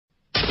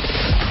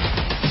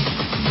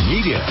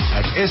Media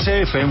at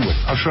SAFM with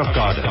Ashraf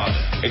Garda.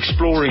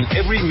 Exploring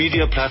every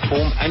media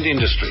platform and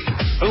industry.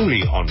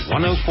 Only on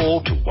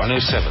 104 to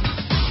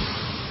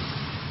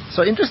 107.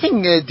 So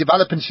interesting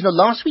developments.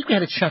 Last week we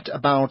had a chat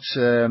about,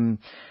 we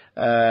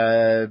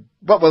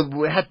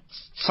had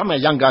some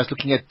young guys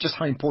looking at just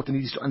how important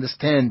it is to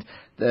understand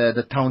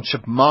the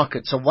township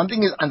market. So one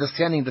thing is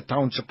understanding the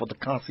township or the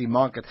Kasi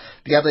market.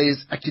 The other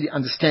is actually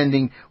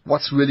understanding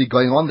what's really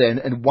going on there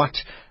and what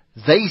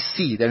they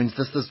see. There is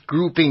this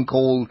grouping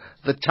called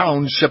the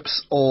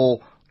townships or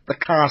the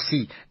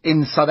Kasi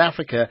in South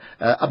Africa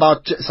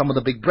about some of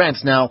the big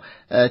brands. Now,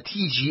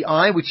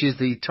 TGI, which is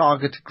the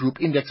Target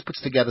Group Index,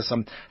 puts together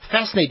some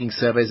fascinating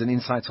surveys and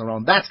insights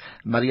around that.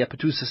 Maria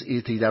Petousi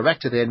is the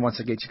director there, and once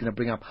again, she's going to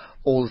bring up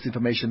all this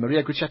information.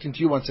 Maria, good chatting to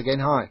you once again.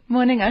 Hi.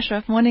 Morning,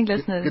 Ashraf. Morning,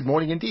 listeners. Good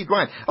morning indeed.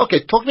 Right.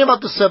 Okay, talk to me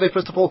about the survey,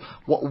 first of all.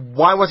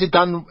 Why was it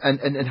done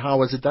and how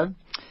was it done?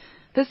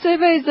 The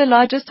survey is the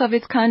largest of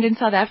its kind in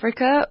South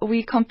Africa.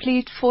 We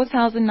complete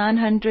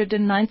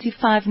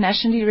 4,995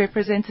 nationally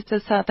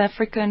representative South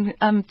African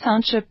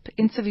township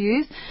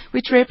interviews,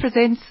 which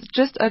represents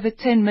just over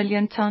 10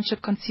 million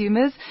township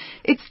consumers.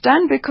 It's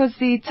done because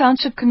the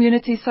township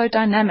community is so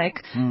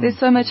dynamic. There's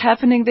so much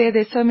happening there.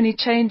 There's so many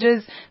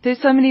changes. There's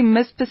so many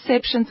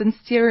misperceptions and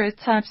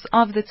stereotypes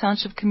of the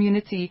township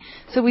community.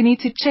 So we need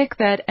to check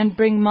that and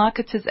bring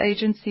marketers,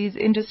 agencies,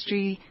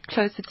 industry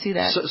closer to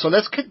that. So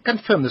let's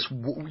confirm this.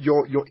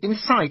 Your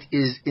insight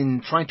is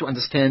in trying to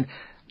understand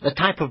the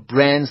type of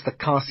brands the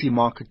Kasi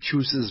market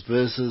chooses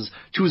versus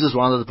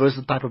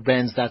the type of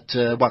brands that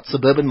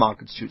suburban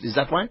markets choose. Is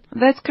that right?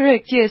 That's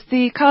correct, yes.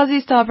 The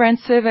Kasi Star Brand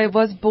Survey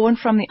was born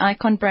from the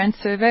Icon Brand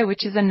Survey,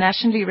 which is a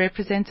nationally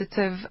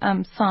representative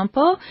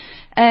sample.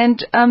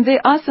 And there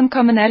are some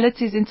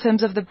commonalities in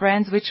terms of the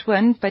brands which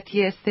win, but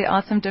yes, there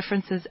are some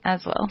differences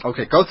as well.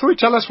 Okay, go through it.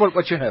 Tell us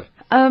what you have.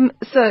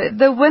 So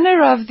the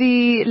winner of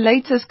the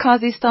latest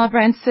Kasi Star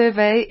Brand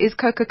Survey is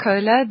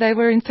Coca-Cola. They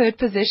were in third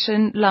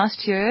position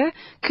last year.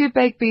 Coop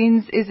Baked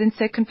Beans is in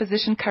second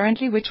position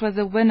currently, which was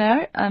a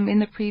winner in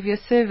the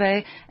previous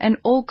survey. And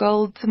All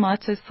Gold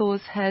Tomato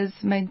Sauce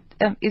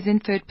is in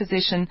third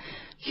position.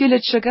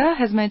 Hewlett Sugar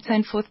has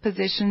maintained fourth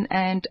position,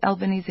 and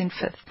Albany's in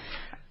fifth.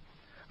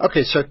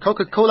 Okay, so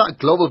Coca-Cola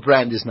global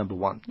brand is number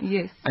one.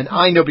 Yes. And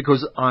I know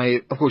because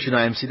of course,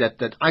 MC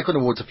that Icon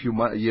Awards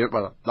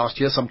last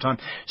year sometime.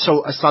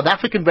 So a South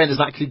African brand has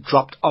actually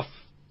dropped off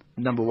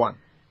number one.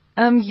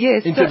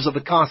 Yes. In terms of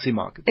the Kasi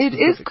market. It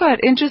is quite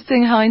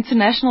interesting how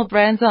international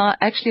brands are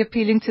actually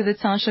appealing to the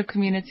township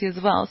community as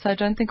well. So I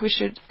don't think we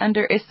should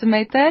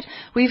underestimate that.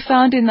 We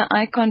found in the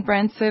Icon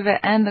Brand Survey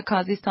and the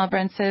Kasi Star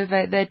Brand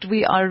Survey that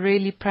we are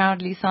really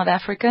proudly South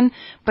African,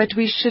 but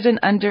we shouldn't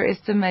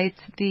underestimate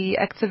the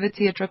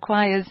activity it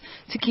requires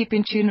to keep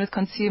in tune with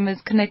consumers,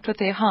 connect with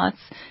their hearts,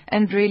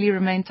 and really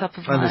remain top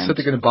of mind. And they're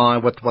certainly going to buy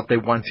what they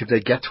want if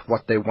they get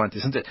what they want,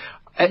 isn't it?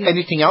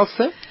 Anything else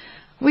there?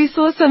 We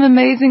saw some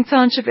amazing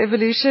township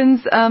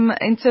evolutions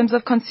in terms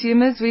of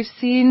consumers. We've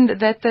seen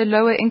that the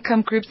lower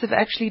income groups have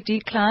actually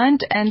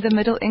declined and the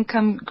middle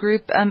income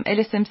group,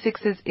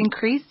 LSM6, has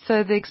increased.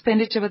 So the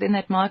expenditure within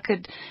that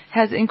market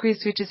has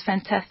increased, which is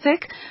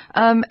fantastic.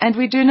 And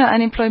we do know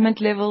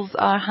unemployment levels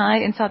are high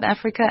in South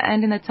Africa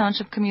and in the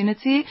township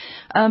community,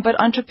 but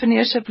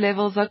entrepreneurship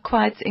levels are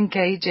quite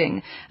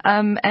engaging.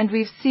 And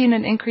we've seen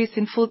an increase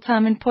in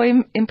full-time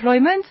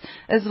employment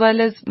as well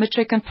as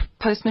matric and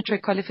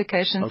post-matric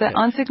qualifications. Okay. They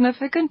aren't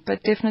significant,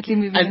 but definitely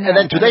moving in the And then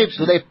right do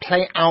direction. they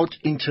play out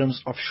in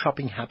terms of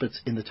shopping habits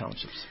in the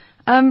townships?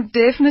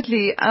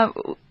 Definitely.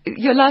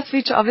 Your last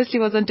feature obviously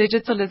was on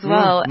digital as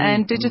well,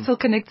 and digital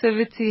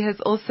connectivity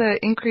has also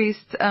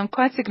increased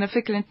quite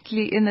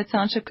significantly in the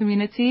township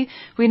community.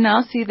 We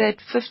now see that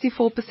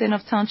 54%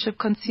 of township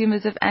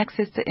consumers have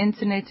access to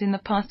internet in the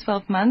past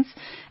 12 months,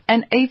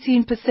 and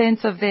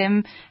 18% of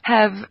them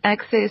have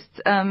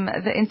accessed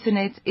the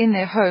internet in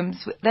their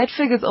homes. That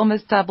figure's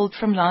almost doubled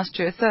from last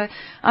year. So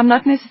I'm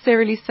not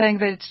necessarily saying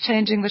that it's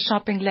changing the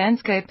shopping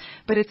landscape,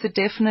 but it's a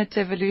definite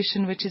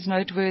evolution which is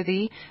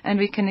noteworthy, and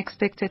we can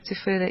expect it to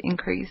further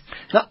increase.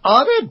 Now,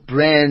 are there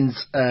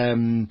brands,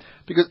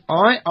 because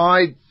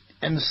I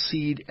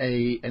emceed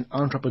an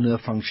entrepreneur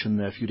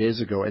function a few days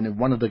ago, and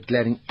one of the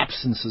glaring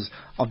absences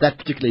of that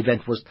particular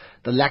event was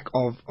the lack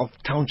of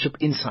township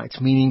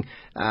insights, meaning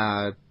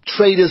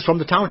traders from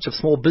the township,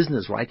 small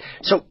business, right?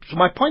 So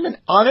my point then,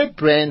 are there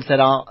brands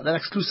that are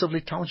exclusively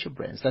township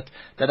brands, that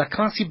are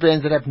Kasi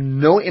brands that have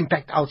no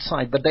impact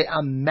outside, but they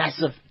are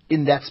massive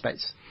in that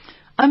space?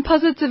 I'm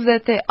positive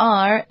that there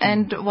are,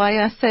 and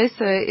why I say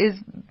so is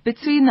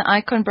between the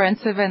Icon Brand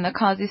Survey and the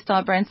Kasi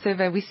Star Brand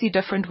Survey, we see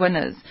different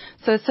winners.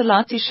 So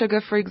Salati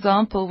Sugar, for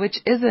example, which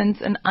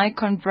isn't an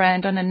Icon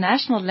brand on a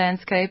national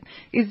landscape,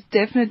 is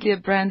definitely a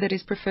brand that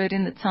is preferred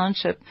in the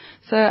township.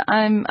 So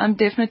I'm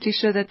definitely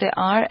sure that there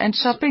are, and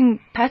shopping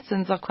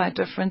patterns are quite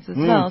different as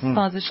well as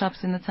far as the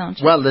shops in the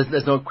township. Well,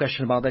 there's no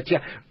question about that.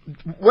 Yeah.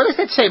 What does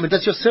that say?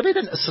 Does your survey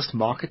then assist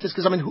marketers?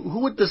 Because, who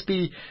would this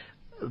be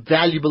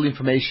valuable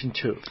information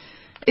to?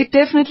 It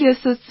definitely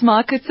assists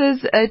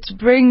marketers. It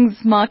brings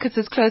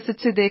marketers closer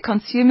to their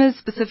consumers,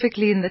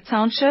 specifically in the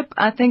township.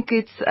 I think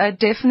it's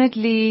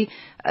definitely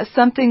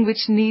something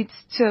which needs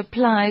to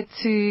apply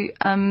to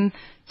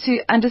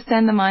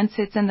understand the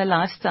mindsets and the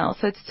lifestyle.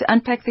 So it's to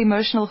unpack the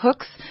emotional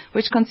hooks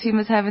which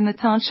consumers have in the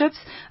townships,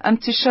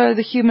 to show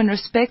the human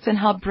respect and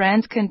how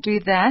brands can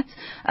do that,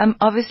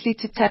 obviously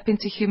to tap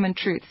into human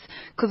truths.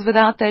 Because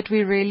without that,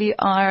 we really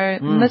are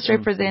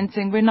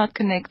misrepresenting, we're not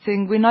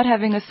connecting, we're not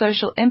having a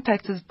social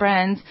impact as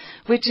brands,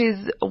 which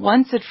is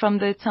wanted from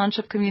the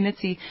township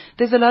community.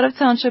 There's a lot of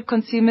township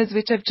consumers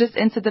which have just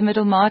entered the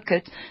middle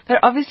market.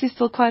 They're obviously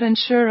still quite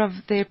unsure of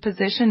their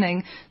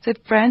positioning, so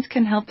if brands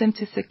can help them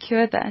to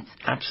secure that.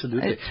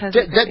 Absolutely.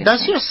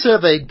 Does your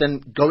survey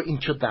then go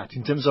into that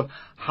in terms of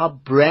how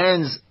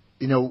brands,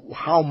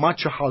 how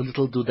much or how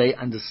little do they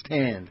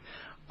understand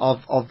of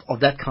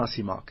that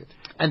Kasi market,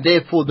 and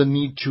therefore the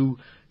need to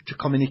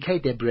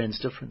communicate their brands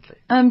differently?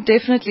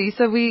 Definitely.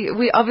 So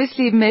we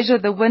obviously measure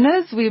the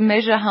winners. We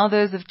measure how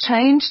those have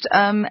changed,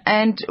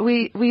 and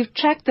we've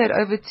tracked that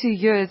over 2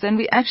 years, and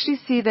we actually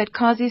see that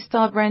Kasi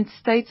Star brand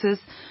status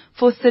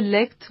for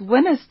select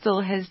winners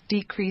still has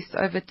decreased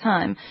over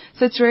time.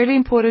 So it's really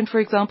important, for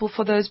example,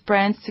 for those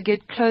brands to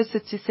get closer,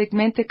 to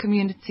segment the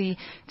community,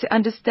 to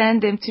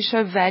understand them, to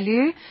show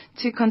value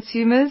to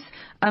consumers,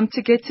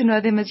 to get to know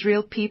them as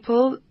real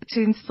people,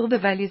 to instill the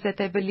values that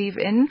they believe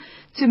in,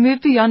 to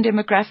move beyond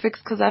demographics,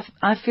 because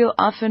I feel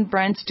often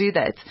brands do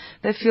that.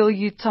 They feel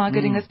you're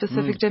targeting a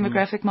specific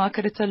demographic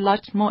market. It's a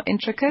lot more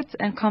intricate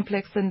and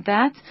complex than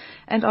that,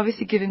 and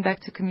obviously giving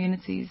back to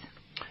communities.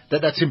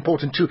 That's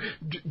important too.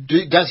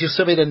 Does your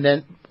survey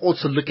then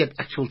also look at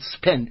actual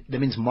spend? That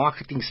means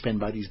marketing spend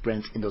by these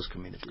brands in those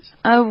communities.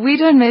 We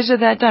don't measure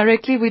that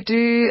directly. We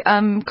do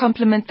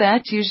complement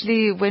that.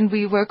 Usually when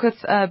we work with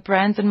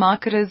brands and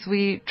marketers,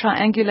 we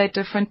triangulate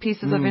different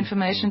pieces of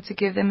information to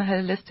give them a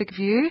holistic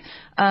view.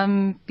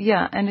 And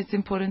it's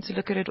important to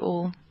look at it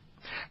all.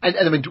 And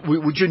I mean,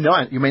 would you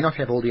know, you may not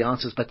have all the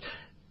answers, but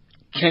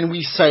can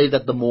we say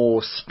that the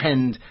more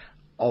spend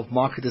of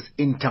marketers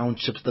in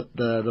townships,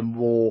 the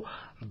more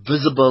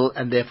visible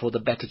and therefore the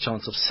better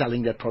chance of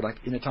selling that product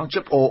in a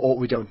township, or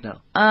we don't know?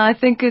 I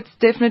think it's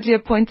definitely a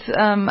point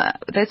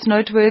that's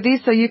noteworthy.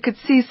 So you could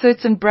see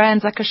certain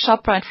brands like a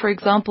ShopRite, for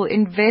example,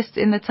 invest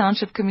in the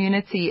township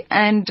community,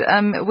 and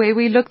where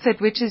we looked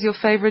at which is your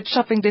favorite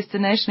shopping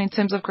destination in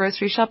terms of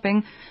grocery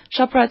shopping,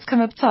 ShopRite's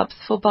come up tops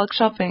for bulk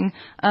shopping,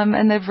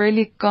 and they've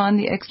really gone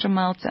the extra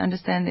mile to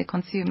understand their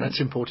consumers. That's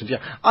important, yeah.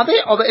 Are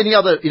there any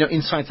other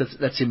insights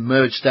that's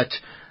emerged that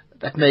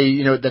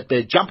may that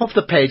they jump off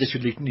the page that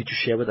you need to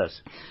share with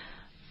us?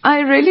 I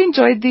really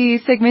enjoyed the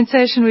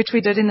segmentation which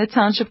we did in the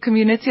township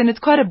community, and it's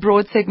quite a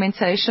broad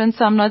segmentation,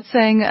 so I'm not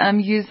saying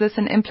use this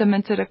and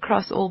implement it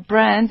across all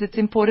brands. It's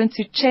important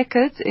to check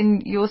it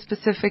in your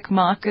specific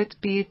market,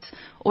 be it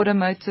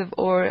automotive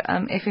or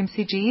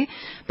FMCG.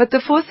 But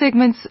the 4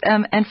 segments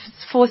and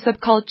 4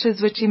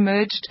 subcultures which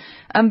emerged,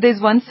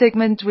 there's one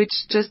segment which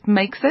just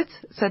makes it,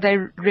 so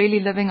they're really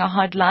living a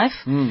hard life.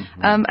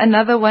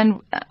 Another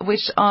one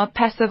which are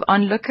passive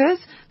onlookers,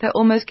 they're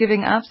almost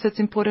giving up, so it's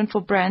important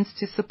for brands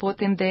to support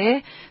them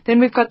there. Then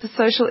we've got the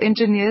social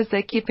engineers,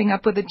 they're keeping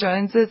up with the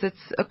Joneses.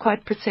 It's a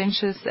quite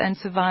pretentious and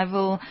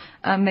survival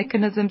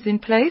mechanisms in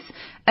place.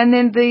 And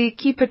then the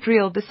keep it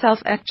real, the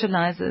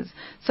self-actualizers.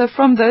 So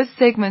from those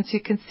segments,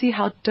 you can see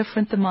how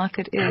different the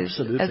market is.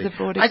 Absolutely. As a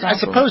broad example. I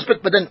suppose,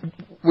 but then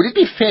would it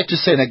be fair to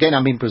say, and again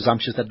I'm being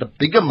presumptuous, that the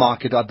bigger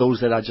market are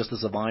those that are just the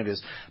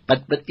survivors,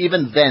 but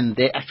even then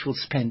their actual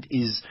spend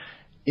is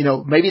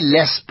maybe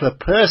less per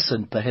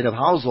person, per head of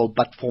household,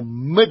 but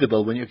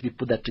formidable when you actually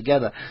put that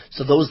together.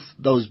 So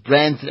those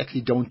brands that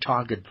actually don't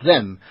target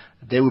them,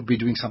 they would be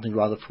doing something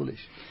rather foolish.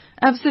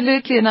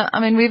 Absolutely. And I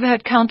mean, we've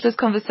had countless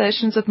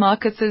conversations with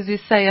marketers who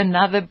say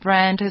another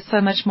brand has so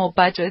much more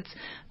budget.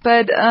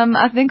 But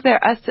I think they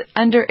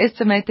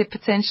underestimate their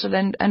potential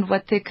and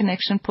what their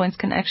connection points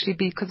can actually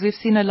be, because we've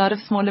seen a lot of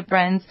smaller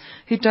brands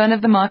who don't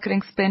have the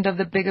marketing spend of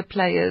the bigger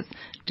players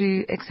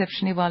do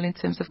exceptionally well in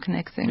terms of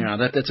connecting. Yeah,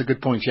 that's a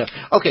good point, yeah.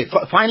 Okay,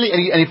 finally,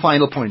 any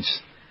final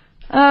points?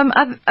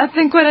 I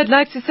think what I'd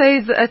like to say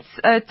is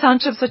that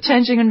townships are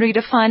changing and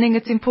redefining.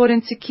 It's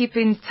important to keep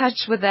in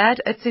touch with that.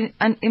 It's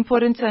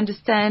important to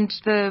understand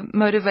the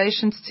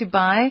motivations to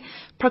buy.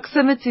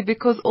 Proximity,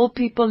 because all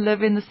people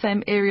live in the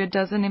same area,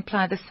 doesn't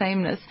imply the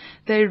sameness.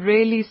 They're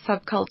really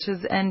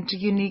subcultures and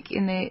unique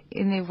in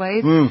their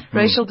ways.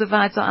 Racial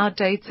divides are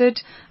outdated.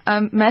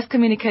 Mass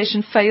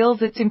communication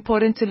fails. It's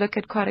important to look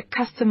at quite a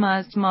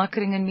customized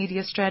marketing and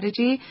media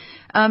strategy.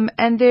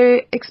 And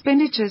their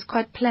expenditure is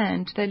quite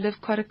planned. They live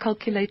quite a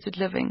calculated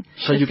living.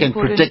 So you can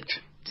predict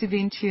to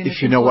be in tune.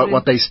 If you know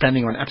what they're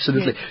spending on,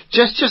 absolutely.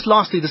 Yes. Just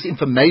lastly, this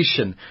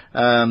information,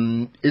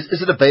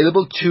 is it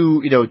available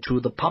to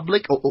the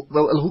public, or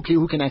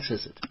who can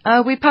access it?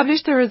 We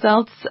publish the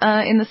results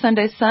in the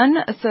Sunday Sun,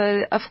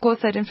 so of course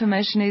that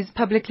information is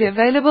publicly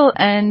available,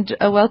 and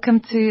welcome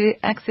to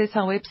access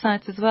our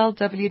website as well,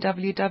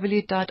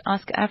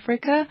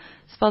 www.askafrica,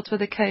 spelled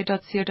with a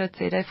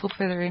K.co.za, for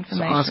further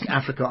information. So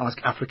Ask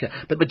Africa.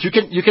 But you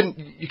can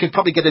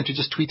probably get them to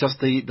just tweet us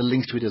the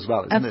links to it as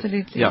well, isn't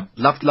Absolutely. it? Yeah,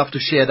 love to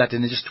share that,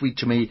 and then just tweet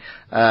to me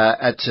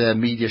at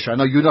Media Show. I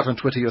know you're not on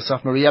Twitter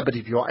yourself, Maria, but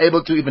if you're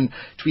able to even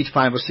tweet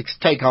 5 or 6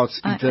 takeouts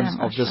in terms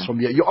of this from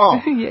you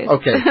are. Yes.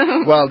 Okay,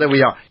 well, there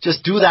we are.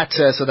 Just do that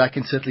so that I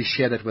can certainly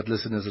share that with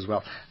listeners as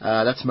well.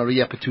 That's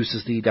Maria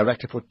Petousi, the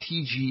director for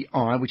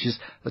TGI, which is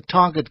the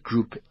Target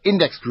Group,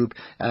 Index Group,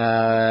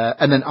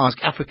 and then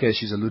Ask Africa, as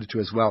she's alluded to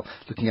as well,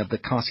 looking at the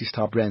Kasi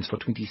Star brands for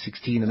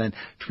 2016 and then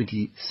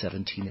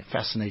 2017.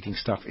 Fascinating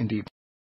stuff indeed.